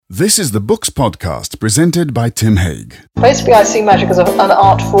This is the Books Podcast presented by Tim Hague. Basically, I see magic as an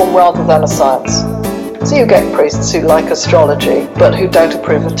art form rather than a science. So you get priests who like astrology but who don't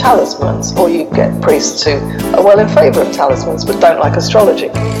approve of talismans, or you get priests who are well in favour of talismans but don't like astrology.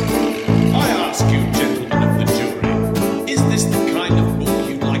 I ask you, gentlemen of the jury, is this the kind of book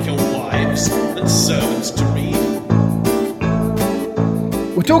you'd like your wives and servants to read?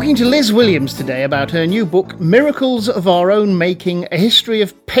 We're talking to Liz Williams today about her new book, Miracles of Our Own Making, A History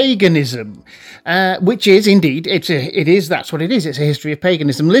of Paganism, which is indeed, that's what it is. It's a history of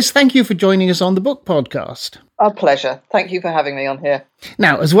paganism. Liz, thank you for joining us on the Book Podcast. Our pleasure. Thank you for having me on here.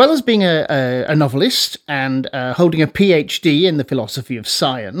 Now, as well as being a novelist and holding a PhD in the philosophy of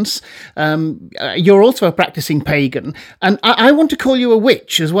science, you're also a practicing pagan. And I want to call you a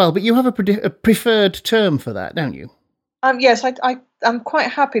witch as well, but you have a preferred term for that, don't you? Yes, I'm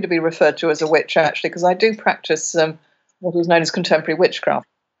quite happy to be referred to as a witch, actually, because I do practice what is known as contemporary witchcraft.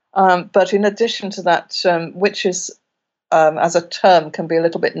 But in addition to that, witches as a term can be a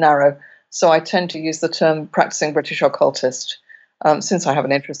little bit narrow. So I tend to use the term practicing British occultist, since I have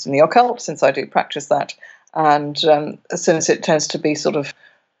an interest in the occult, since I do practice that, and since it tends to be sort of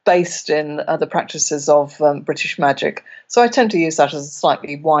based in the practices of British magic. So I tend to use that as a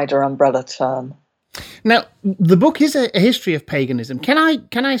slightly wider umbrella term. Now, the book is a history of paganism. Can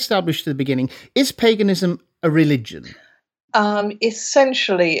I establish to the beginning, is paganism a religion?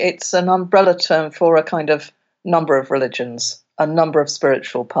 Essentially, it's an umbrella term for a kind of number of religions, a number of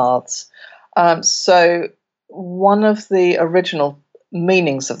spiritual paths. So one of the original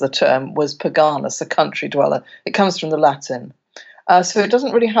meanings of the term was paganus, a country dweller. It comes from the Latin. So it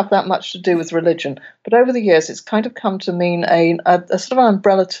doesn't really have that much to do with religion. But over the years, it's kind of come to mean a sort of an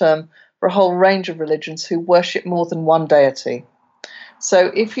umbrella term for a whole range of religions who worship more than one deity.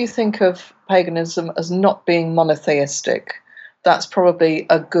 So if you think of paganism as not being monotheistic, that's probably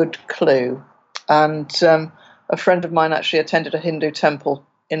a good clue. And a friend of mine actually attended a Hindu temple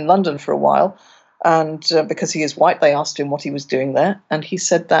in London for a while, and because he is white, they asked him what he was doing there, and he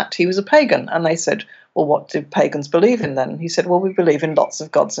said that he was a pagan. And they said, well, what do pagans believe in then? And he said, well, we believe in lots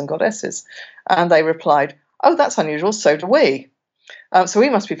of gods and goddesses. And they replied, oh, that's unusual, so do we. So we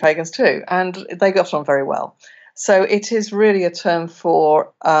must be pagans too. And they got on very well. So it is really a term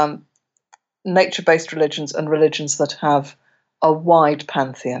for nature-based religions and religions that have a wide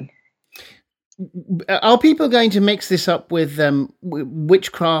pantheon. Are people going to mix this up with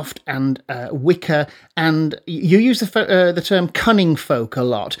witchcraft and Wicca? And you use the term cunning folk a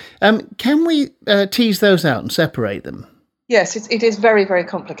lot. Can we tease those out and separate them? Yes, it is very, very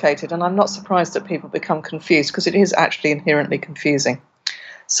complicated, and I'm not surprised that people become confused because it is actually inherently confusing.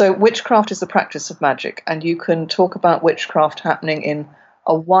 So witchcraft is the practice of magic, and you can talk about witchcraft happening in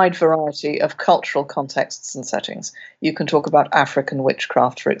a wide variety of cultural contexts and settings. You can talk about African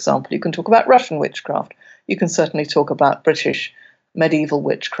witchcraft, for example. You can talk about Russian witchcraft. You can certainly talk about British medieval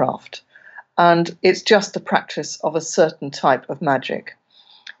witchcraft. And it's just the practice of a certain type of magic.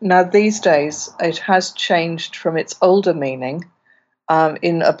 Now, these days, it has changed from its older meaning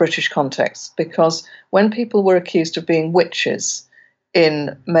in a British context, because when people were accused of being witches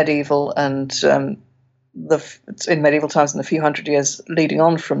in medieval and in medieval times and the few hundred years leading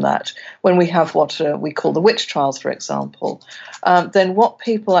on from that, when we have what we call the witch trials, for example, then what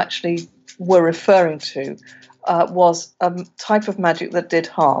people actually were referring to was a type of magic that did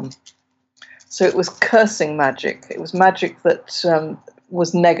harm. So it was cursing magic. It was magic that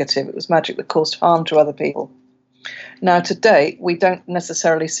was negative. It was magic that caused harm to other people. Now, today, we don't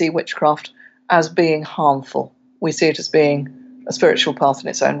necessarily see witchcraft as being harmful. We see it as being a spiritual path in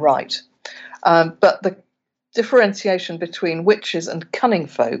its own right. But the differentiation between witches and cunning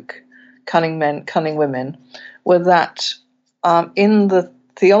folk, cunning men, cunning women, were that in the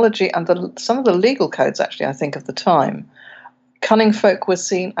theology and some of the legal codes, actually, I think, of the time, cunning folk were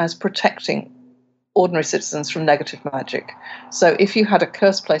seen as protecting ordinary citizens from negative magic. So if you had a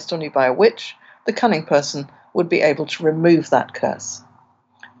curse placed on you by a witch, the cunning person would be able to remove that curse.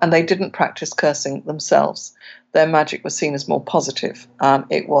 And they didn't practice cursing themselves. Their magic was seen as more positive.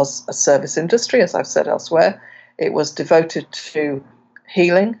 It was a service industry, as I've said elsewhere. It was devoted to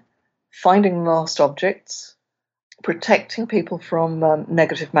healing, finding lost objects, protecting people from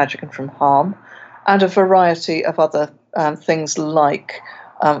negative magic and from harm, and a variety of other things like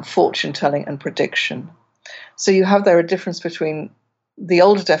fortune telling and prediction. So you have there a difference between the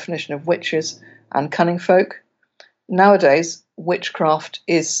older definition of witches and cunning folk. Nowadays, witchcraft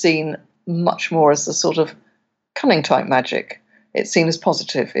is seen much more as the sort of cunning type magic. It's seen as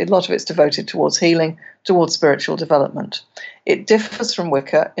positive. A lot of it's devoted towards healing, towards spiritual development. It differs from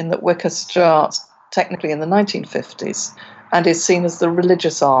Wicca in that Wicca starts technically in the 1950s, and is seen as the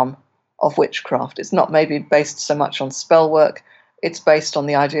religious arm of witchcraft. It's not maybe based so much on spell work, it's based on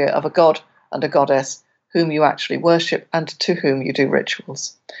the idea of a god and a goddess whom you actually worship and to whom you do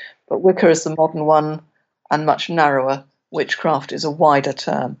rituals. But Wicca is the modern one and much narrower. Witchcraft is a wider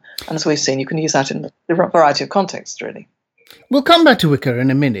term. And as we've seen, you can use that in a variety of contexts, really. We'll come back to Wicca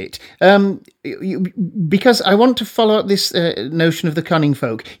in a minute, because I want to follow up this notion of the cunning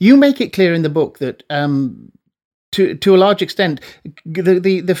folk. You make it clear in the book that, to a large extent,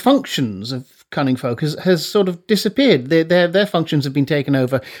 the functions of cunning folk has sort of disappeared. Their functions have been taken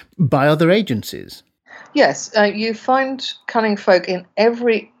over by other agencies. Yes, you find cunning folk in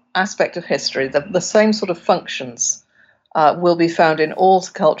every aspect of history. The same sort of functions will be found in all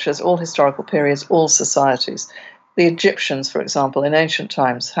cultures, all historical periods, all societies. The Egyptians, for example, in ancient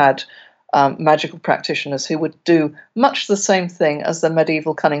times had magical practitioners who would do much the same thing as the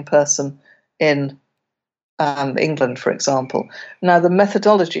medieval cunning person in England, for example. Now, the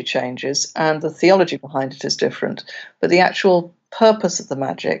methodology changes and the theology behind it is different, but the actual purpose of the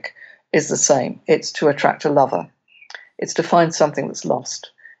magic is the same. It's to attract a lover. It's to find something that's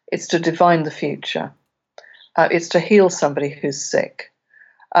lost. It's to divine the future. It's to heal somebody who's sick.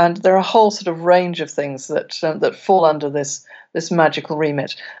 And there are a whole sort of range of things that fall under this magical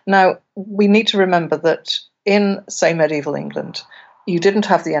remit. Now, we need to remember that in, say, medieval England, you didn't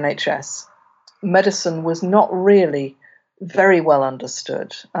have the NHS. Medicine was not really very well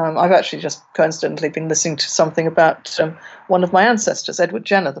understood. I've actually just coincidentally been listening to something about one of my ancestors, Edward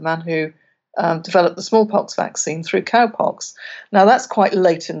Jenner, the man who developed the smallpox vaccine through cowpox. Now, that's quite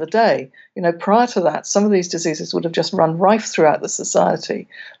late in the day. Prior to that, some of these diseases would have just run rife throughout the society,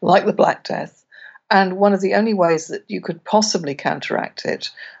 like the Black Death. And one of the only ways that you could possibly counteract it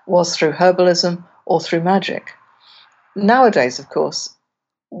was through herbalism or through magic. Nowadays, of course,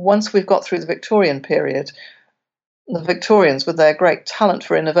 once we've got through the Victorian period, the Victorians, with their great talent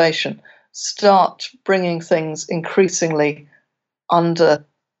for innovation, start bringing things increasingly under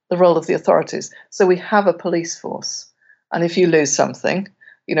the role of the authorities. So we have a police force. And if you lose something,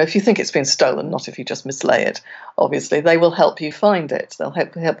 if you think it's been stolen, not if you just mislay it, obviously, they will help you find it. They'll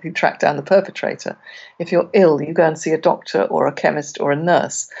help you track down the perpetrator. If you're ill, you go and see a doctor or a chemist or a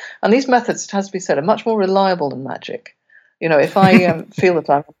nurse. And these methods, it has to be said, are much more reliable than magic. If I feel that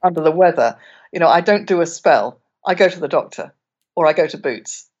I'm under the weather, I don't do a spell. I go to the doctor, or I go to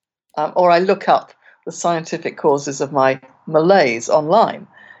Boots, or I look up the scientific causes of my malaise online.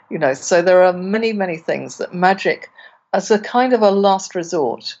 So there are many, many things that magic, as a kind of a last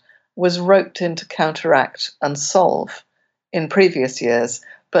resort, was roped in to counteract and solve in previous years,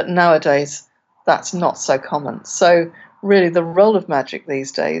 but nowadays that's not so common. So really the role of magic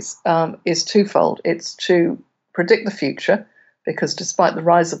these days is twofold. It's to predict the future, because despite the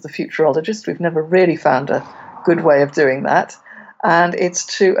rise of the futurologist, we've never really found a good way of doing that. And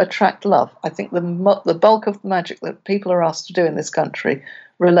it's to attract love. I think the bulk of the magic that people are asked to do in this country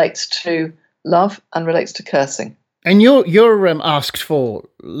relates to love and relates to cursing. And you're asked for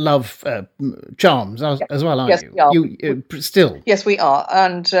love charms as well, aren't yes, you? Still. Yes, we are,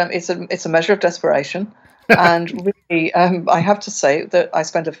 and it's a measure of desperation. And really, I have to say that I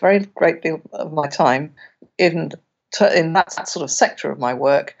spend a very great deal of my time in that sort of sector of my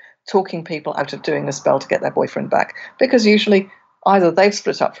work, talking people out of doing a spell to get their boyfriend back, because usually either they've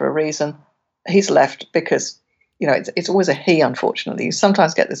split up for a reason, he's left because, it's always a he, unfortunately. You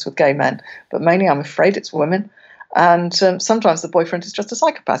sometimes get this with gay men, but mainly I'm afraid it's women. And sometimes the boyfriend is just a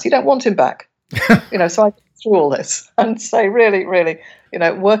psychopath. You don't want him back. So I go through all this and say, really, really,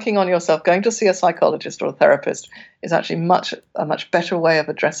 working on yourself, going to see a psychologist or a therapist is actually a much better way of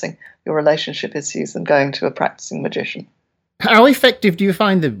addressing your relationship issues than going to a practicing magician. How effective do you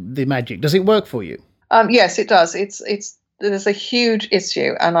find the magic? Does it work for you? Yes, it does. There's a huge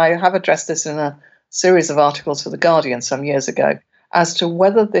issue, and I have addressed this in a series of articles for The Guardian some years ago, as to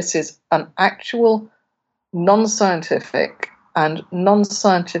whether this is an actual non-scientific and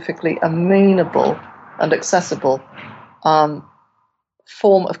non-scientifically amenable and accessible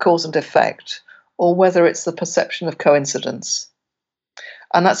form of cause and effect, or whether it's the perception of coincidence.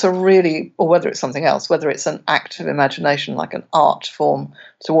 And that's or whether it's something else, whether it's an act of imagination, like an art form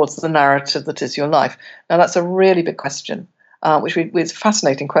towards the narrative that is your life. Now, that's a really big question, which is a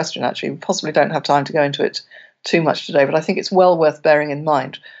fascinating question, actually. We possibly don't have time to go into it too much today, but I think it's well worth bearing in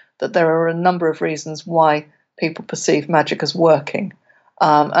mind that there are a number of reasons why people perceive magic as working.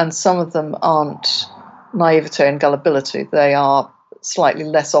 And some of them aren't naivete and gullibility. They are slightly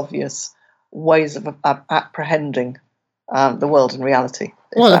less obvious ways of apprehending the world and reality.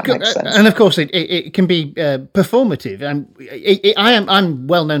 if that makes sense. And of course, it can be performative. I'm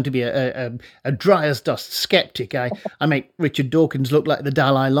well known to be a dry as dust skeptic. I make Richard Dawkins look like the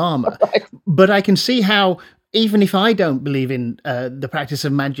Dalai Lama, Right. but I can see how even if I don't believe in the practice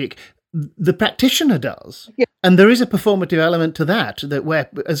of magic, the practitioner does. Yeah. And there is a performative element to that where,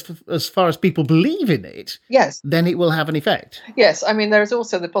 as far as people believe in it, Yes. then it will have an effect. Yes, I mean, there is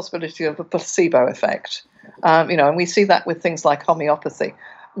also the possibility of a placebo effect, and we see that with things like homeopathy,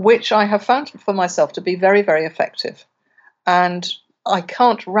 which I have found for myself to be very, very effective. And I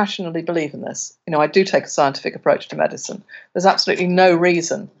can't rationally believe in this. I do take a scientific approach to medicine. There's absolutely no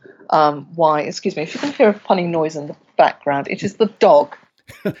reason why, excuse me, if you can hear a funny noise in the background, it is the dog.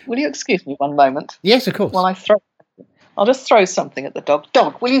 Will you excuse me one moment? Yes, of course. While I'll just throw something at the dog.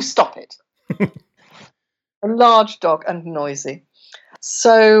 Dog, will you stop it? A large dog and noisy.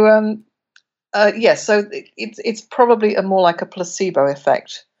 So, yes, so it's probably more like a placebo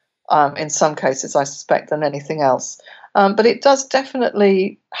effect in some cases, I suspect, than anything else. But it does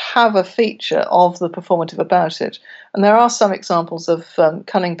definitely have a feature of the performative about it. And there are some examples of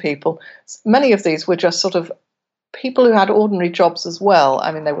cunning people. Many of these were just sort of people who had ordinary jobs as well.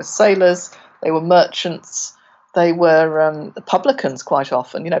 I mean, they were sailors, they were merchants, they were publicans quite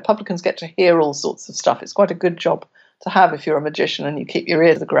often. Publicans get to hear all sorts of stuff. It's quite a good job to have if you're a magician and you keep your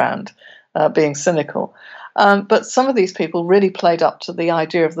ear to the ground, being cynical. But some of these people really played up to the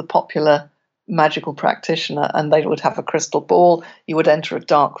idea of the popular magical practitioner, and they would have a crystal ball. You would enter a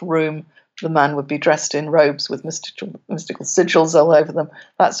dark room. The man would be dressed in robes with mystical sigils all over them,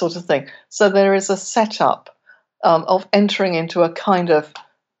 that sort of thing. So there is a setup of entering into a kind of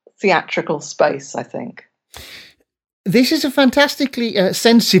theatrical space, I think. This is a fantastically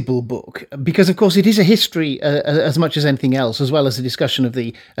sensible book because, of course, it is a history as much as anything else, as well as a discussion of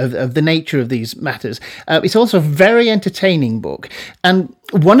the nature of these matters. It's also a very entertaining book, and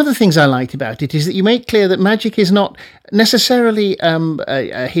one of the things I liked about it is that you make clear that magic is not necessarily an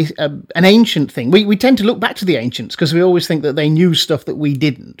ancient thing. We tend to look back to the ancients because we always think that they knew stuff that we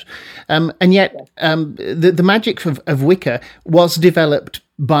didn't, and yet the magic of Wicca was developed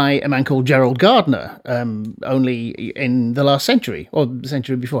by a man called Gerald Gardner, only in the last century, or the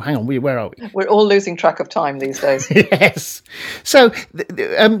century before. Hang on, where are we? We're all losing track of time these days. Yes. So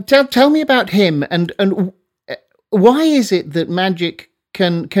tell me about him, and why is it that magic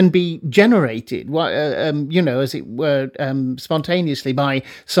can be generated, as it were, spontaneously by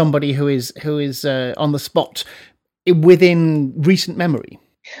somebody who is on the spot within recent memory?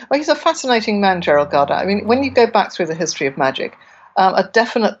 Well, he's a fascinating man, Gerald Gardner. I mean, when you go back through the history of magic, a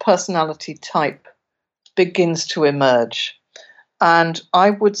definite personality type begins to emerge. And I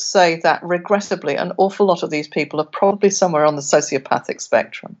would say that regrettably, an awful lot of these people are probably somewhere on the sociopathic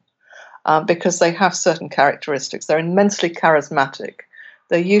spectrum because they have certain characteristics. They're immensely charismatic.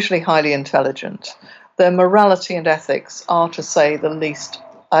 They're usually highly intelligent. Their morality and ethics are, to say the least,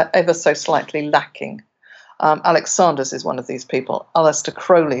 ever so slightly lacking. Alex Sanders is one of these people. Aleister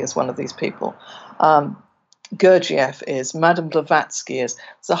Crowley is one of these people. Gurdjieff is, Madame Blavatsky is.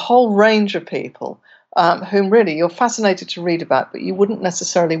 There's a whole range of people whom really you're fascinated to read about, but you wouldn't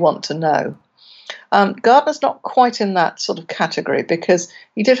necessarily want to know. Gardner's not quite in that sort of category because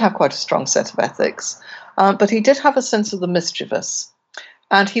he did have quite a strong set of ethics, but he did have a sense of the mischievous,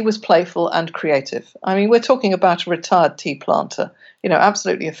 and he was playful and creative. I mean, we're talking about a retired tea planter,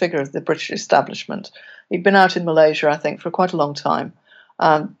 absolutely a figure of the British establishment. He'd been out in Malaysia, I think, for quite a long time,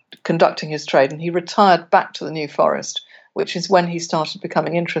 conducting his trade, and he retired back to the New Forest, which is when he started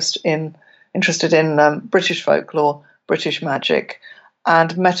becoming interested in British folklore, British magic,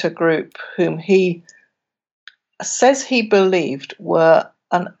 and met a group whom he says he believed were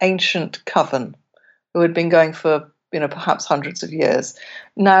an ancient coven who had been going for perhaps hundreds of years.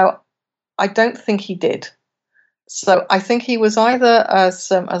 Now, I don't think he did. So I think he was either,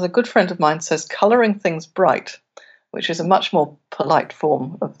 as a good friend of mine says, colouring things bright, which is a much more polite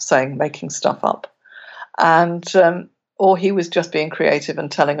form of saying making stuff up, and or he was just being creative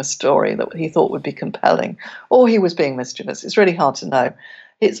and telling a story that he thought would be compelling, or he was being mischievous. It's really hard to know.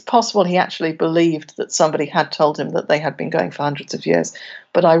 It's possible he actually believed that somebody had told him that they had been going for hundreds of years,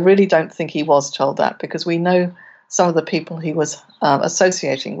 but I really don't think he was told that because we know some of the people he was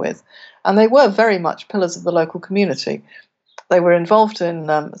associating with, and they were very much pillars of the local community. They were involved in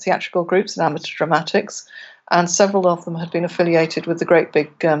theatrical groups and amateur dramatics, and several of them had been affiliated with the great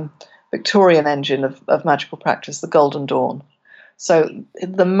big Victorian engine of magical practice, the Golden Dawn. So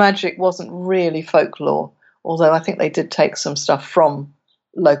the magic wasn't really folklore, although I think they did take some stuff from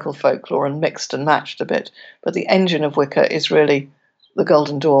local folklore and mixed and matched a bit. But the engine of Wicca is really the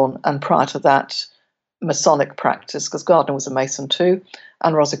Golden Dawn, and prior to that, Masonic practice, because Gardner was a Mason too,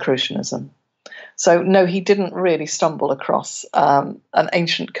 and Rosicrucianism. So no, he didn't really stumble across an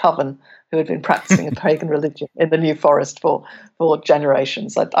ancient coven who had been practicing a pagan religion in the New Forest for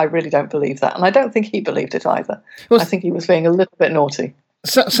generations. I really don't believe that, and I don't think he believed it either. I think he was being a little bit naughty.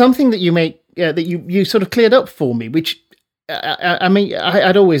 So, something that you make that you sort of cleared up for me, which I mean,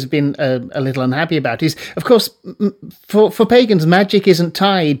 I'd always been a little unhappy about, is, of course, for pagans, magic isn't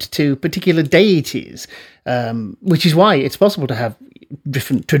tied to particular deities, which is why it's possible to have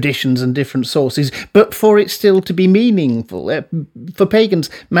different traditions and different sources, but for it still to be meaningful. For pagans,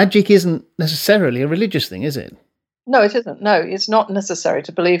 magic isn't necessarily a religious thing, is it? No, it isn't. No, it's not necessary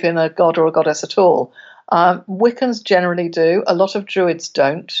to believe in a god or a goddess at all. Wiccans generally do. A lot of Druids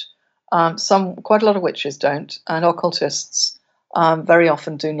don't. Quite a lot of witches don't, and occultists very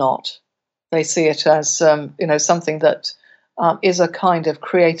often do not. They see it as something that is a kind of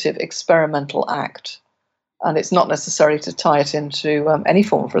creative experimental act, and it's not necessary to tie it into any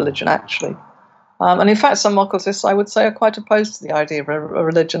form of religion, actually. And in fact, some occultists, I would say, are quite opposed to the idea of a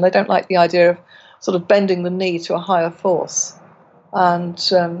religion. They don't like the idea of sort of bending the knee to a higher force, and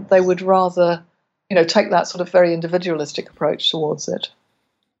they would rather, take that sort of very individualistic approach towards it.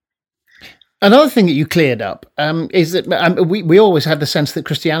 Another thing that you cleared up is that we always had the sense that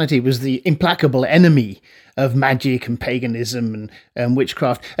Christianity was the implacable enemy of magic and paganism and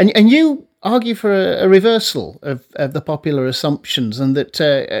witchcraft. And you argue for a reversal of the popular assumptions, and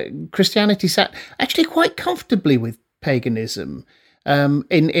that Christianity sat actually quite comfortably with paganism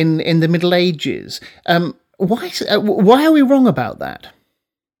in the Middle Ages. Why are we wrong about that?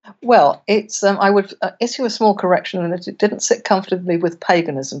 Well, it's I would issue a small correction in that it didn't sit comfortably with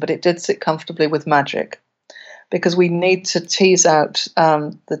paganism, but it did sit comfortably with magic, because we need to tease out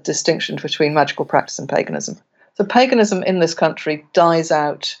the distinction between magical practice and paganism. So paganism in this country dies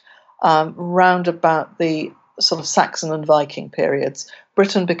out round about the sort of Saxon and Viking periods.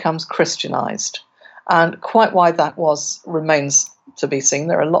 Britain becomes Christianized, and quite why that remains to be seen.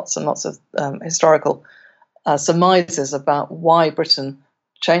 There are lots and lots of historical surmises about why Britain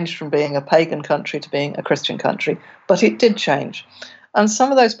changed from being a pagan country to being a Christian country, but it did change. And some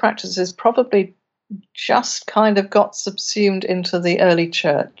of those practices probably just kind of got subsumed into the early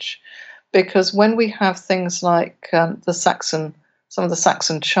church, because when we have things like some of the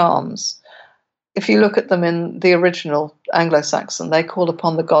Saxon charms, if you look at them in the original Anglo-Saxon, they call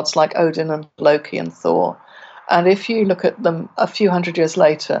upon the gods like Odin and Loki and Thor. And if you look at them a few hundred years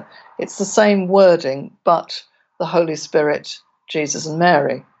later, it's the same wording, but the Holy Spirit, Jesus and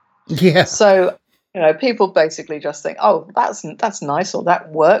Mary. Yeah. So, people basically just think, oh, that's nice, or that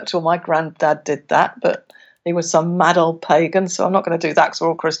worked, or my granddad did that, but he was some mad old pagan, so I'm not going to do that because we're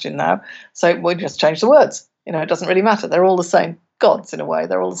all Christian now. So we just change the words. It doesn't really matter. They're all the same gods in a way.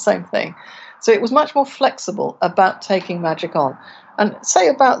 They're all the same thing. So it was much more flexible about taking magic on. And say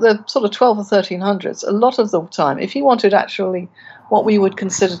about the sort of 12 or 1300s, a lot of the time, if you wanted actually what we would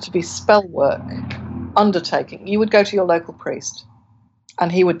consider to be spell work undertaking, you would go to your local priest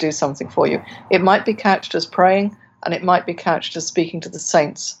and he would do something for you. It might be couched as praying, and it might be couched as speaking to the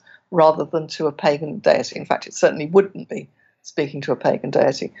saints rather than to a pagan deity. In fact, it certainly wouldn't be speaking to a pagan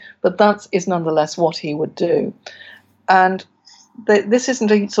deity, but that is nonetheless what he would do. And this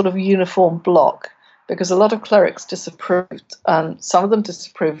isn't a sort of uniform block, because a lot of clerics disapproved, and some of them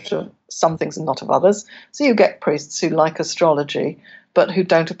disapproved of some things and not of others. So you get priests who like astrology but who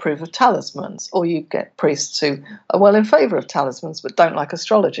don't approve of talismans, or you get priests who are well in favour of talismans but don't like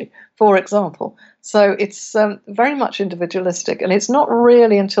astrology, for example. So it's very much individualistic, and it's not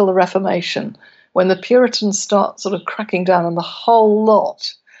really until the Reformation, when the Puritans start sort of cracking down on the whole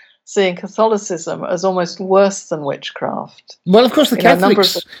lot, seeing Catholicism as almost worse than witchcraft. Well, of course, the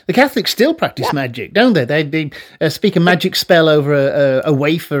Catholics still practice magic, don't they? They speak a magic spell over a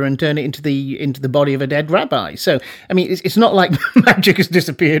wafer and turn it into the body of a dead rabbi. So, I mean, it's not like magic has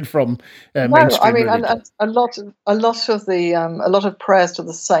disappeared from mainstream religion. And a lot of prayers to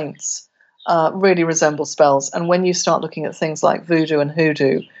the saints really resemble spells. And when you start looking at things like voodoo and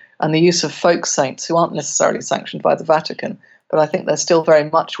hoodoo and the use of folk saints who aren't necessarily sanctioned by the Vatican, but I think they're still very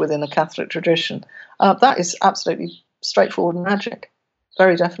much within the Catholic tradition, that is absolutely straightforward magic,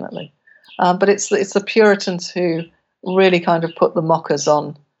 very definitely. But it's the Puritans who really kind of put the mockers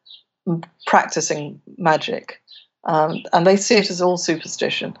on practicing magic, and they see it as all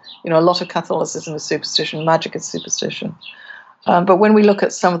superstition. A lot of Catholicism is superstition, magic is superstition. But when we look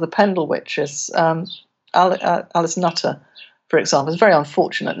at some of the Pendle witches, Alice Nutter, for example, is a very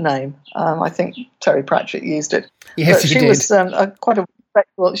unfortunate name. I think Terry Pratchett used it. Yes, but he she did. was quite a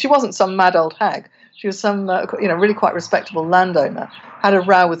respectable. She wasn't some mad old hag. She was some, really quite respectable landowner. Had a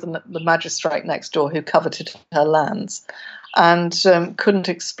row with the magistrate next door who coveted her lands, and couldn't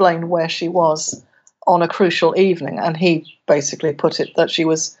explain where she was on a crucial evening. And he basically put it that she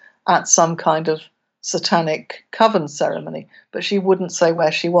was at some kind of satanic coven ceremony, but she wouldn't say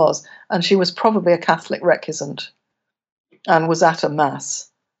where she was. And she was probably a Catholic recusant and was at a mass,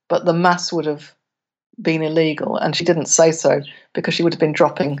 but the mass would have been illegal, and she didn't say so because she would have been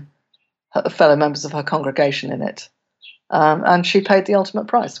dropping her fellow members of her congregation in it. And she paid the ultimate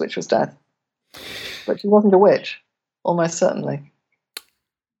price, which was death. But she wasn't a witch, almost certainly.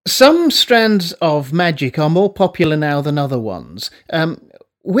 Some strands of magic are more popular now than other ones.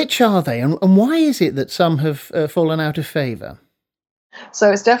 Which are they, and why is it that some have fallen out of favour?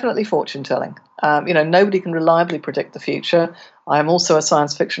 So it's definitely fortune telling. Nobody can reliably predict the future. I am also a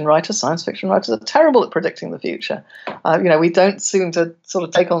science fiction writer. Science fiction writers are terrible at predicting the future. We don't seem to sort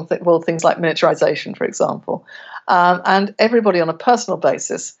of take on things like miniaturization, for example. And everybody on a personal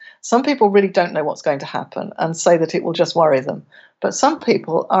basis, some people really don't know what's going to happen and say that it will just worry them. But some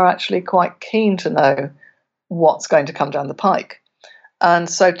people are actually quite keen to know what's going to come down the pike. And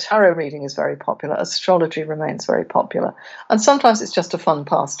so tarot reading is very popular. Astrology remains very popular. And sometimes it's just a fun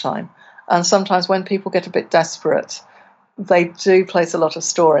pastime. And sometimes when people get a bit desperate, they do place a lot of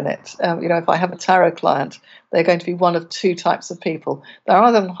store in it. If I have a tarot client, they're going to be one of two types of people. They're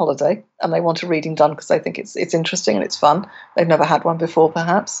either on holiday and they want a reading done because they think it's interesting and it's fun. They've never had one before,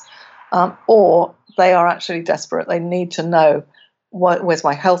 perhaps. Or they are actually desperate. They need to know where's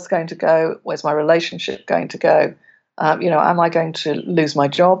my health going to go? Where's my relationship going to go? Am I going to lose my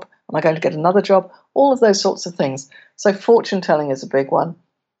job? Am I going to get another job? All of those sorts of things. So fortune telling is a big one.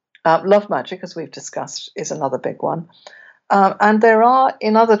 Love magic, as we've discussed, is another big one. And there are,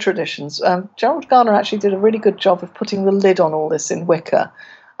 in other traditions, Gerald Gardner actually did a really good job of putting the lid on all this in Wicca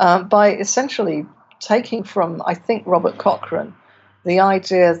by essentially taking from, I think, Robert Cochrane, the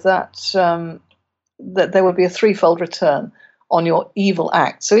idea that there would be a threefold return on your evil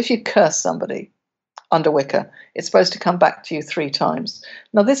act. So if you curse somebody under Wicca, it's supposed to come back to you 3 times.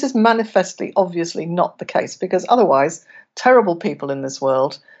 Now, this is manifestly, obviously not the case, because otherwise, terrible people in this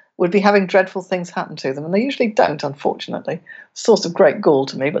world would be having dreadful things happen to them, and they usually don't, unfortunately. Source of great gall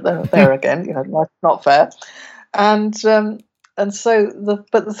to me, but there again, life's not fair. And so,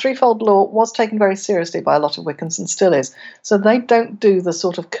 the threefold law was taken very seriously by a lot of Wiccans and still is. So they don't do the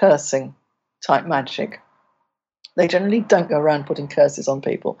sort of cursing type magic. They generally don't go around putting curses on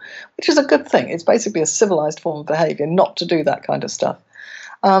people, which is a good thing. It's basically a civilized form of behavior not to do that kind of stuff.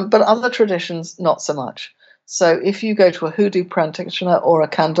 But other traditions, not so much. So if you go to a hoodoo practitioner or a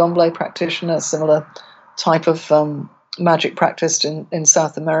candomblé practitioner, a similar type of magic practiced in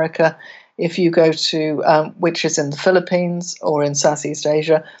South America, if you go to witches in the Philippines or in Southeast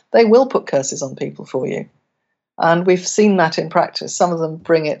Asia, they will put curses on people for you. And we've seen that in practice. Some of them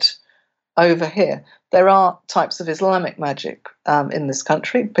bring it over here. There are types of Islamic magic in this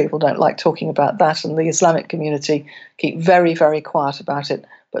country. People don't like talking about that, and the Islamic community keep very, very quiet about it.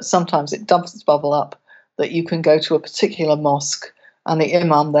 But sometimes it does bubble up that you can go to a particular mosque and the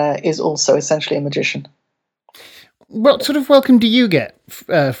imam there is also essentially a magician. What sort of welcome do you get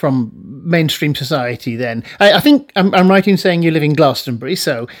from mainstream society then? I think I'm right in saying you live in Glastonbury,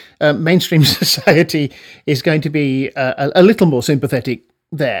 so mainstream society is going to be a little more sympathetic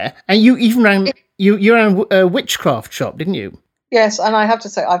there. And you even ran a witchcraft shop, didn't you? Yes, and I have to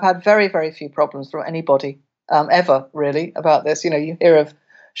say I've had very, very few problems from anybody ever really about this. You hear of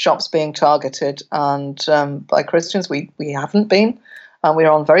shops being targeted and by Christians. We haven't been.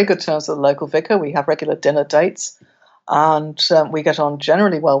 We're on very good terms with the local vicar. We have regular dinner dates, and we get on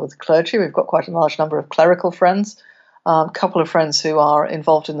generally well with the clergy. We've got quite a large number of clerical friends, a couple of friends who are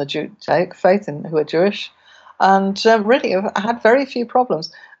involved in the Judaic faith and who are Jewish. And really, I had very few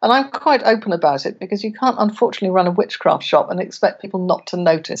problems. And I'm quite open about it because you can't, unfortunately, run a witchcraft shop and expect people not to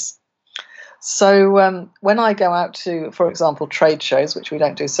notice. So when I go out to, for example, trade shows, which we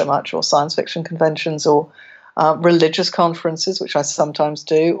don't do so much, or science fiction conventions, or religious conferences, which I sometimes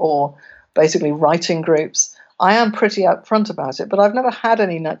do, or basically writing groups, I am pretty upfront about it. But I've never had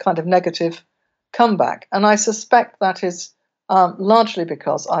any kind of negative comeback. And I suspect that is largely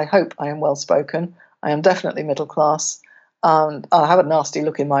because I hope I am well-spoken. I am definitely middle class, and I have a nasty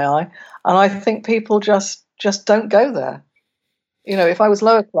look in my eye. And I think people just don't go there. If I was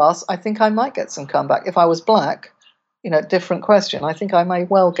lower class, I think I might get some comeback. If I was black, different question. I think I may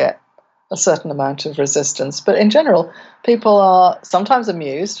well get a certain amount of resistance. But in general, people are sometimes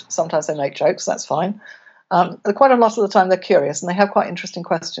amused. Sometimes they make jokes. That's fine. Quite a lot of the time they're curious and they have quite interesting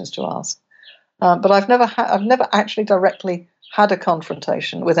questions to ask. But I've never actually directly had a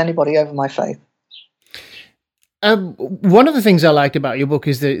confrontation with anybody over my faith. One of the things I liked about your book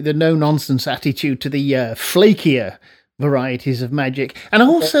is the no-nonsense attitude to the flakier varieties of magic, and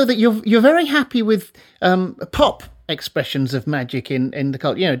also that you're very happy with pop expressions of magic in the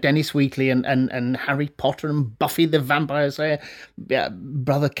culture. You know, Dennis Wheatley and Harry Potter and Buffy the Vampire Slayer,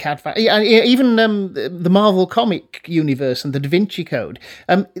 Brother Cadfael, even the Marvel comic universe and the Da Vinci Code.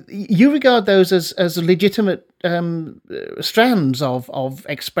 You regard those as legitimate strands of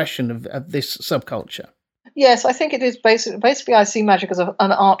expression of this subculture. Yes, I think it is basically I see magic as an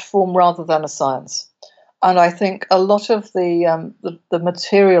art form rather than a science. And I think a lot of the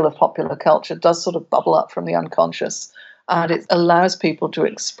material of popular culture does sort of bubble up from the unconscious, and it allows people to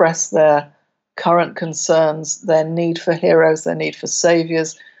express their current concerns, their need for heroes, their need for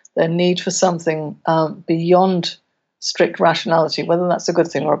saviors, their need for something beyond strict rationality. Whether that's a good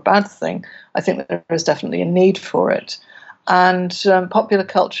thing or a bad thing, I think that there is definitely a need for it. And popular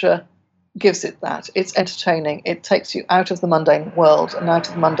culture gives it that. It's entertaining. It takes you out of the mundane world and out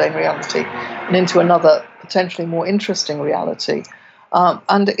of the mundane reality and into another potentially more interesting reality.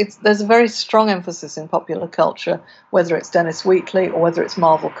 And there's a very strong emphasis in popular culture, whether it's Dennis Wheatley or whether it's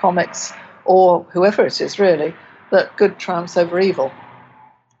Marvel Comics or whoever it is really, that good triumphs over evil,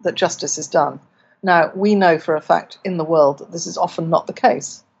 that justice is done. Now, we know for a fact in the world that this is often not the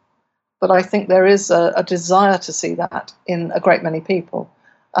case. But I think there is a desire to see that in a great many people.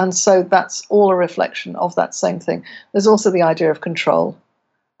 And so that's all a reflection of that same thing. There's also the idea of control,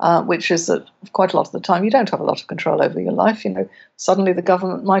 which is that quite a lot of the time you don't have a lot of control over your life. You know, suddenly the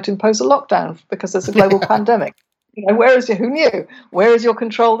government might impose a lockdown because there's a global pandemic. You know, who knew? Where is your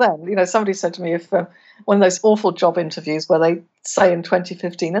control then? You know, somebody said to me, if one of those awful job interviews where they say in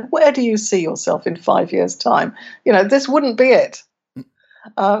 2015, and where do you see yourself in 5 years' time? You know, this wouldn't be it.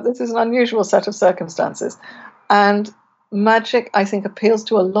 This is an unusual set of circumstances. And magic, I think, appeals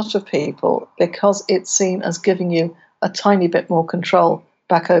to a lot of people because it's seen as giving you a tiny bit more control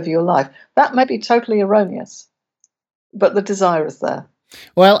back over your life. That may be totally erroneous, but the desire is there.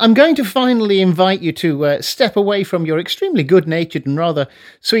 Well, I'm going to finally invite you to step away from your extremely good-natured and rather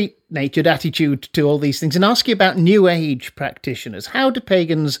sweet-natured attitude to all these things and ask you about New Age practitioners. How do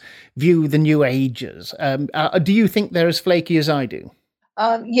pagans view the New Agers? Do you think they're as flaky as I do?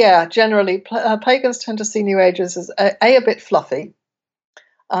 Yeah, generally, pagans tend to see New Agers as a bit fluffy,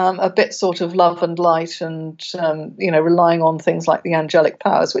 a bit sort of love and light, and relying on things like the angelic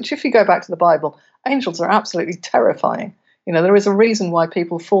powers. Which, if you go back to the Bible, angels are absolutely terrifying. You know, there is a reason why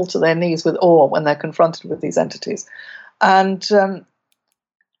people fall to their knees with awe when they're confronted with these entities, and so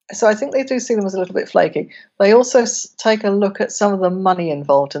I think they do see them as a little bit flaky. They also take a look at some of the money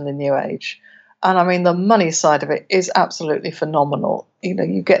involved in the New Age. And I mean, the money side of it is absolutely phenomenal. You know,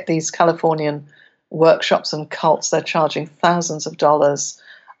 you get these Californian workshops and cults, they're charging thousands of dollars.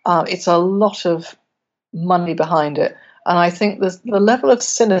 It's a lot of money behind it. And I think the level of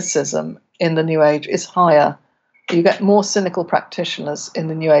cynicism in the New Age is higher. You get more cynical practitioners in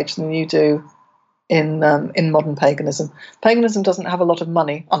the New Age than you do in modern paganism. Paganism doesn't have a lot of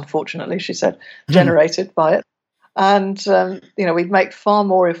money, unfortunately, she said, generated by it. And, we'd make far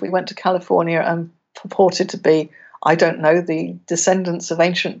more if we went to California and purported to be, I don't know, the descendants of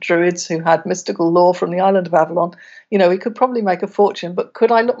ancient druids who had mystical lore from the island of Avalon. You know, we could probably make a fortune, but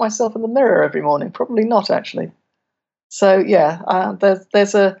could I look myself in the mirror every morning? Probably not, actually. So, yeah,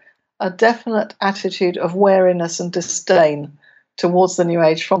 there's a definite attitude of wariness and disdain towards the New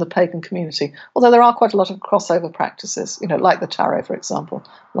Age from the pagan community, although there are quite a lot of crossover practices, you know, like the tarot, for example,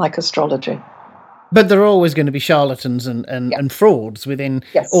 like astrology. But there are always going to be charlatans and frauds within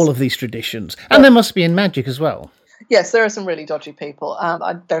all of these traditions. And there must be in magic as well. Yes, there are some really dodgy people.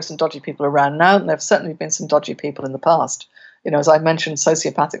 There are some dodgy people around now, and there have certainly been some dodgy people in the past. You know, as I mentioned,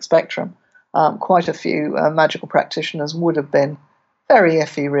 sociopathic spectrum. Quite a few magical practitioners would have been very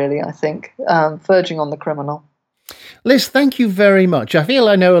iffy, really, I think, verging on the criminal. Liz, thank you very much. I feel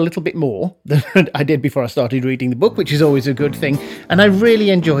I know a little bit more than I did before I started reading the book, which is always a good thing. And I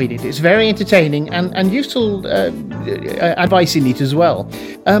really enjoyed it. It's very entertaining and useful advice in it as well.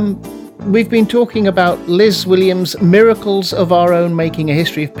 We've been talking about Liz Williams' Miracles of Our Own Making a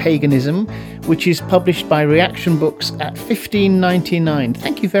History of Paganism, which is published by Reaction Books at $15.99.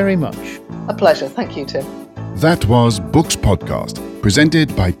 Thank you very much. A pleasure. Thank you, Tim. That was Books Podcast,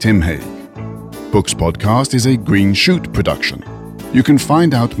 presented by Tim Haig. Books Podcast is a Green Shoot production. You can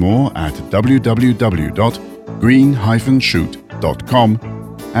find out more at www.green-shoot.com,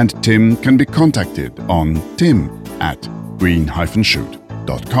 and Tim can be contacted on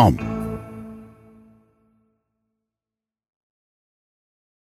tim@green-shoot.com.